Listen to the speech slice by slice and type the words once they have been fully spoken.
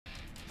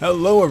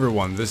Hello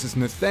everyone, this is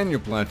Nathaniel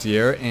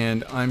Platier,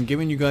 and I'm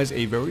giving you guys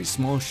a very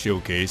small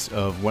showcase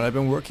of what I've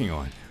been working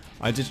on.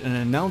 I did an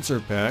announcer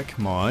pack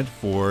mod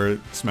for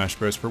Smash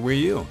Bros. For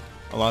Wii U.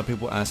 A lot of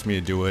people asked me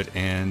to do it,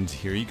 and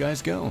here you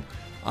guys go.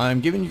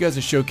 I'm giving you guys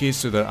a showcase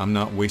so that I'm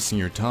not wasting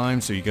your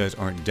time, so you guys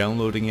aren't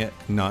downloading it,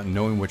 not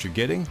knowing what you're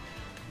getting.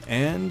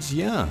 And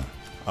yeah,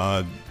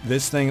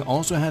 this thing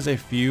also has a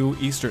few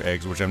Easter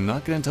eggs, which I'm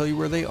not going to tell you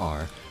where they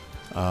are,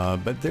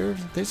 but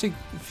there's a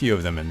few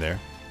of them in there.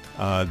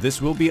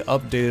 This will be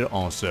updated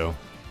also,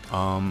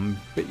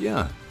 but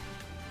yeah,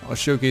 I'll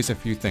showcase a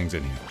few things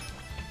in here.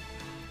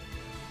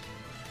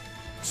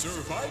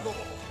 Survival.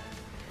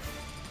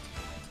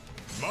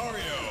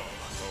 Mario,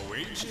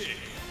 Luigi,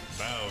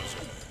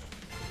 Bowser,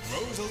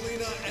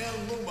 Rosalina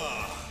and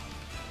Luma,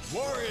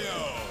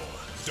 Wario,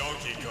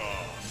 Donkey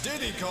Kong,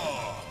 Diddy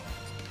Kong,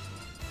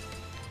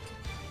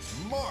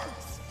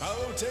 Marth,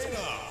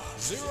 Palutena,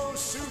 Zero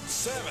Suit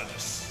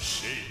Samus,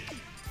 Sheik,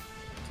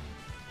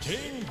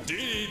 King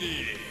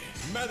Dedede,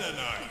 Meta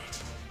Knight,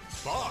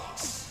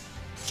 Fox,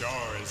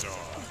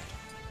 Charizard,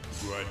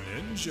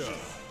 Greninja,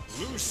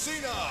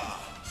 Lucina,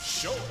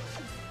 Shulk,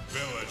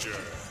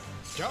 Villager,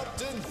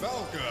 Captain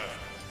Falcon,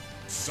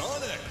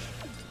 Sonic,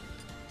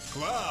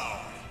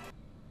 Cloud,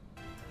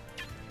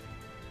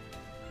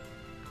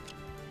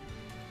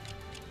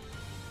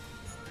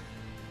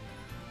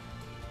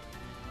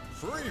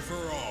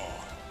 Free-for-all.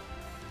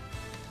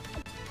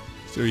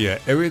 So yeah,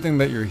 everything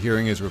that you're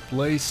hearing is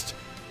replaced,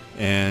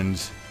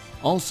 and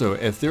also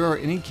if there are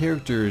any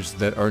characters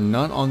that are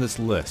not on this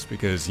list,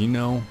 because you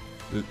know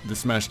the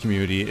Smash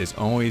community is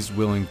always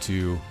willing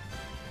to,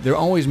 they're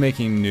always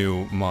making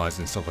new mods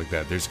and stuff like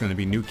that. There's going to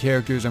be new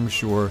characters, I'm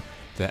sure,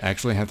 that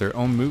actually have their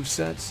own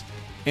movesets,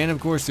 and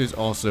of course there's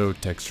also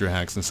texture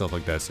hacks and stuff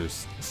like that, so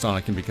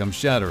Sonic can become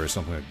Shadow or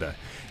something like that.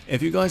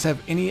 If you guys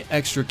have any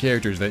extra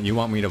characters that you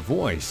want me to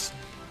voice,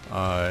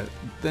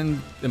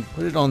 then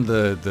put it on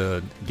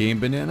the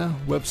Game Banana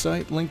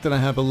website link that I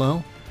have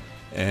below.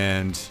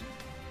 And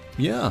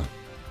yeah,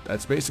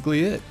 that's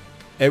basically it.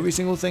 Every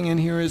single thing in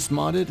here is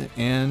modded,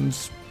 and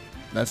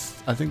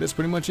I think that's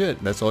pretty much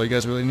it. That's all you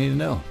guys really need to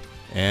know.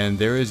 And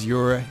there is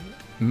your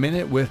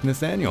minute with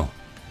Nathaniel.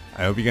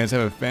 I hope you guys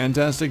have a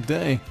fantastic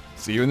day.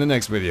 See you in the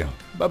next video.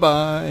 Bye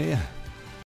bye.